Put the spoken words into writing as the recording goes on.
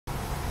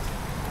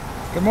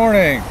Good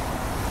morning.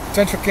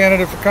 Potential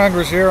candidate for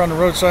Congress here on the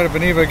roadside of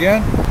Beneva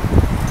again.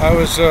 I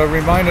was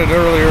reminded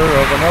earlier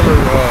of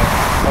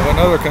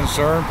another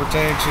concern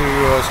pertaining to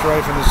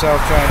strife in the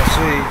South China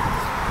Sea.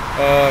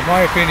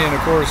 My opinion, of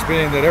course,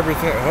 being that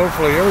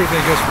hopefully everything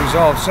gets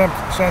resolved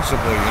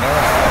sensibly.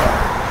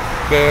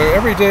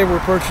 Every day we're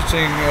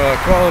purchasing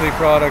quality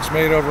products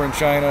made over in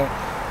China,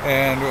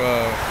 and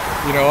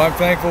I'm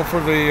thankful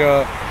for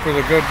the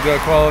good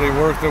quality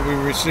work that we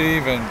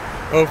receive, and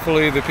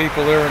hopefully the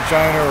people there in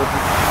China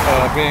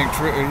are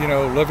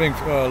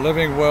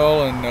living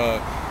well and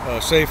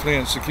safely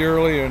and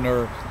securely, and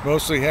are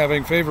mostly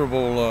having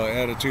favorable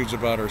attitudes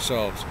about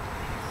ourselves.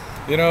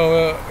 We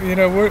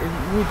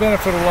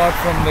benefit a lot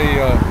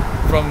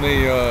from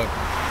the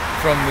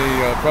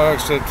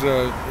products that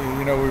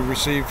we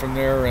receive from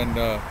there, and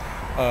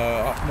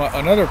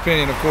another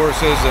opinion, of course,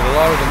 is that a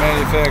lot of the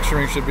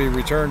manufacturing should be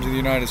returned to the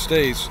United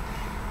States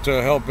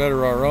to help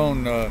better our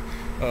own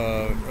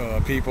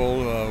people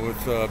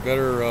with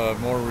better,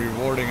 more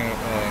rewarding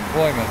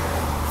employment.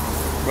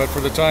 But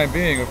for the time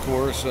being, of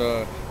course,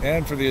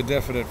 and for the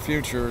indefinite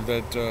future,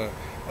 that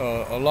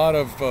a lot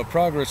of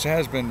progress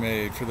has been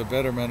made for the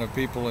betterment of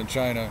people in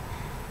China,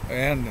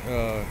 and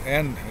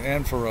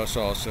for us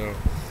also,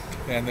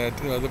 and that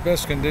the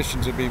best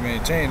condition to be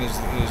maintained is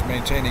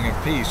maintaining a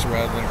peace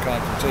rather than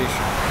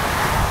confrontation.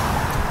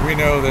 We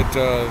know that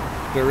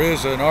there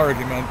is an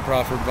argument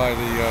proffered by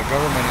the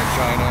government in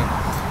China,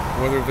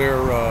 whether the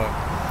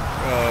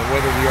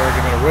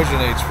argument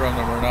originates from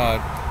them or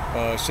not,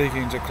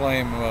 seeking to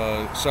claim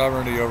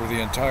sovereignty over the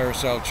entire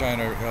South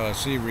China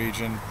Sea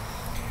region.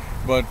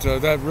 But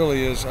that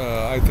really is,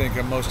 I think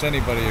most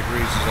anybody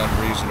agrees, is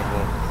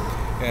unreasonable.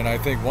 And I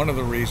think one of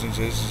the reasons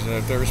is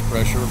that there's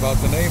pressure about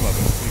the name of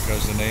it,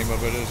 because the name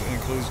of it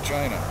includes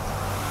China.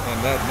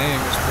 And that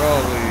name is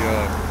probably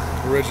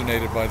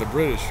originated by the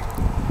British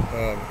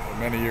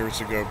many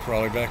years ago,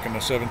 probably back in the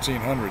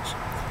 1700s.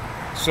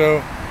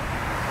 So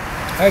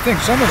I think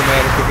some of the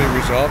matter could be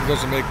resolved.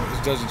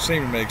 It doesn't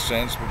seem to make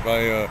sense, but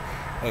by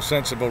a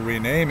sensible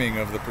renaming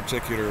of the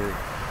particular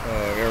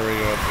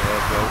area of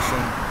the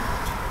ocean.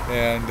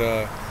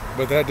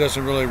 But that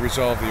doesn't really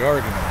resolve the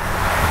argument.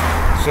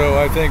 So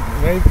I think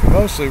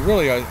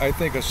I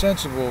think a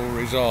sensible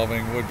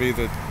resolving would be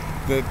that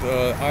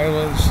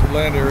islands,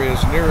 land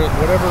areas near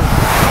whatever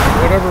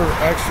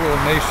actual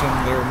nation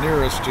they're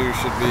nearest to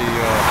should be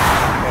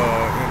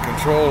in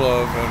control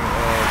of, and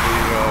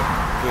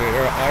the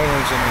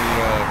islands in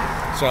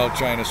the South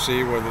China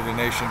Sea, whether the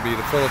nation be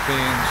the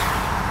Philippines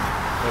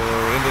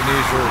or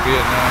Indonesia or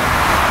Vietnam,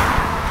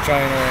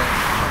 China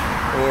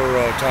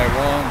or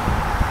Taiwan.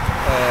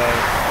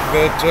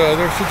 That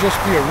there should just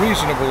be a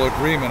reasonable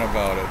agreement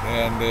about it,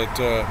 and that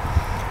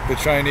the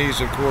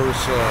Chinese, of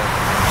course,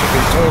 should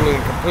be totally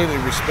and completely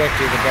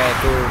respected about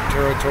their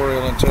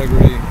territorial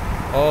integrity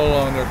all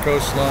along their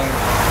coastline,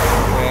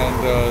 and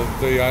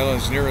the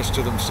islands nearest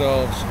to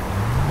themselves,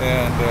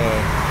 and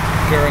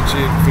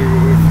guaranteed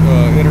through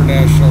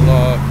international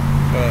law,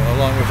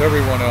 along with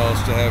everyone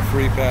else, to have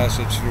free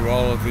passage through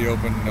all of the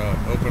open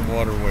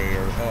waterway,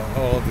 or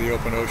all of the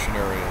open ocean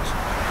areas.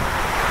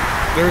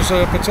 There's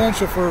a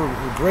potential for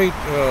great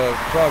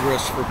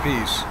progress for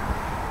peace,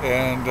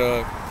 and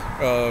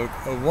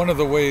one of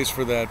the ways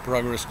for that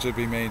progress to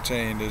be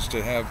maintained is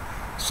to have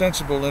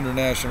sensible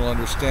international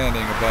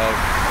understanding about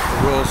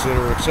the rules that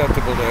are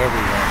acceptable to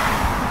everyone.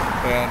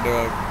 And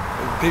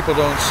people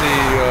don't see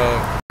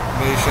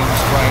nations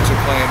trying to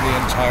claim the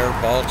entire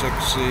Baltic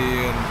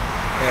Sea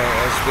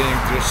as being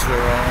just their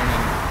own,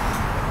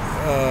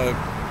 and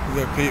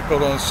the people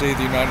don't see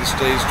the United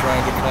States trying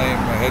to claim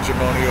a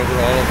hegemony over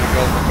all of the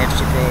Gulf of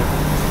Mexico.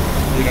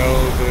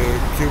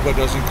 Cuba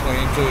doesn't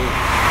claim to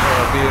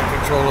be in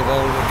control of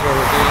all of the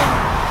Caribbean.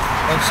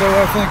 And so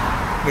I think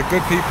the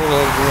good people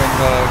over in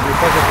the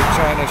Republic of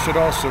China should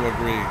also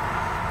agree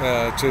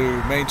to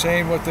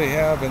maintain what they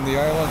have, and the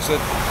islands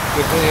that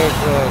they have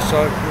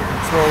sought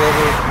control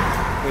over,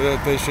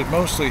 that they should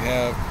mostly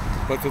have,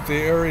 but that the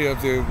area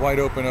of the wide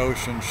open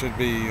ocean should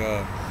be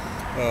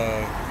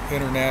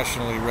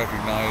internationally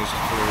recognized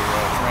for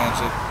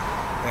transit.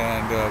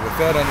 And with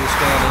that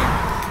understanding,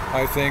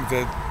 I think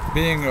that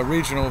being a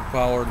regional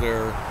power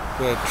there,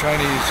 the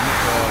Chinese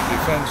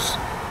defense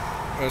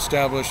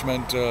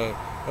establishment,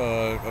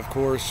 of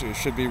course,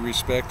 should be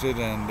respected,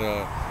 and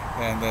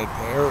that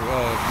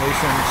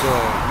nations,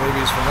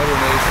 navies from other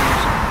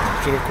nations,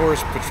 should of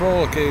course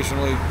patrol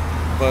occasionally,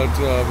 but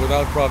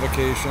without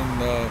provocation,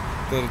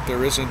 that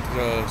there isn't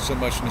so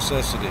much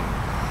necessity.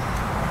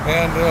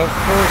 And of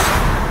course,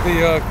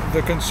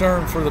 the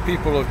concern for the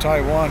people of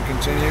Taiwan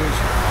continues.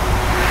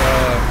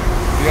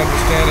 The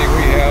understanding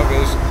we have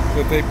is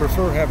that they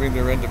prefer having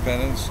their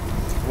independence,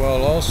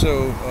 while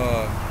also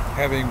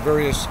having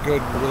various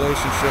good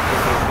relationship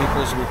with the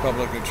People's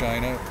Republic of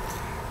China,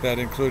 that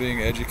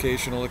including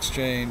educational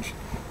exchange,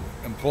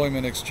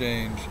 employment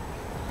exchange,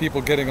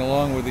 people getting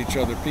along with each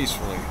other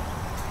peacefully.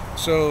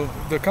 So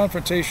the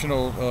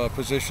confrontational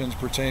positions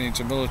pertaining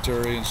to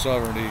military and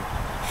sovereignty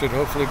should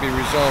hopefully be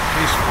resolved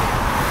peacefully.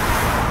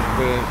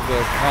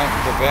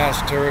 the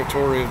vast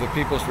territory of the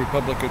People's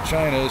Republic of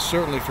China is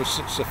certainly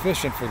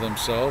sufficient for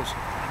themselves,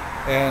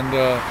 and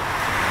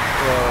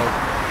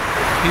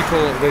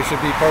they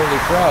should be partly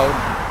proud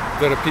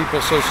that a people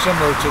so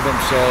similar to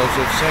themselves,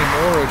 of same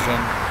origin,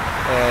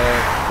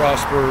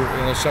 prosper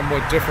in a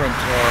somewhat different,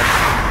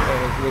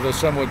 with a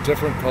somewhat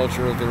different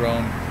culture of their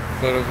own,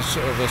 but of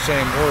the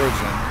same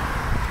origin.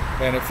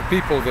 And if the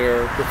people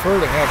there prefer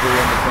to have their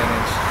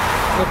independence,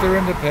 that their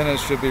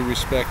independence should be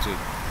respected.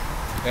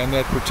 And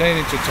that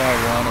pertaining to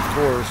Taiwan, of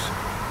course,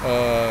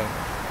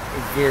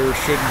 there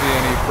shouldn't be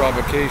any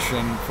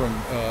provocation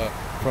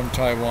from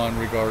Taiwan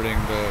regarding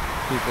the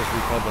People's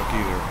Republic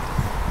either.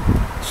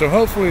 So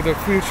hopefully the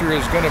future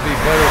is going to be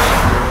better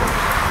secure,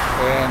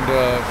 and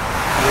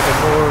with a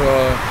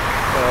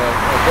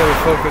better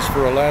focus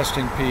for a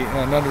lasting peace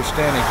and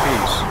understanding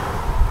peace.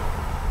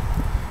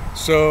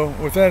 So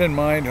with that in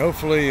mind,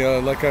 hopefully,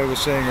 like I was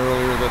saying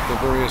earlier, that the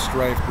various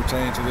strife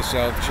pertaining to the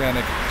South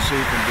China Sea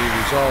can be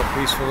resolved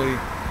peacefully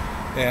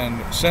and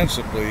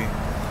sensibly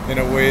in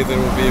a way that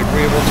will be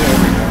agreeable to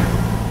everyone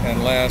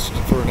and last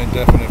for an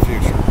indefinite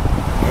future.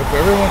 I hope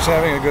everyone's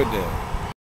having a good day.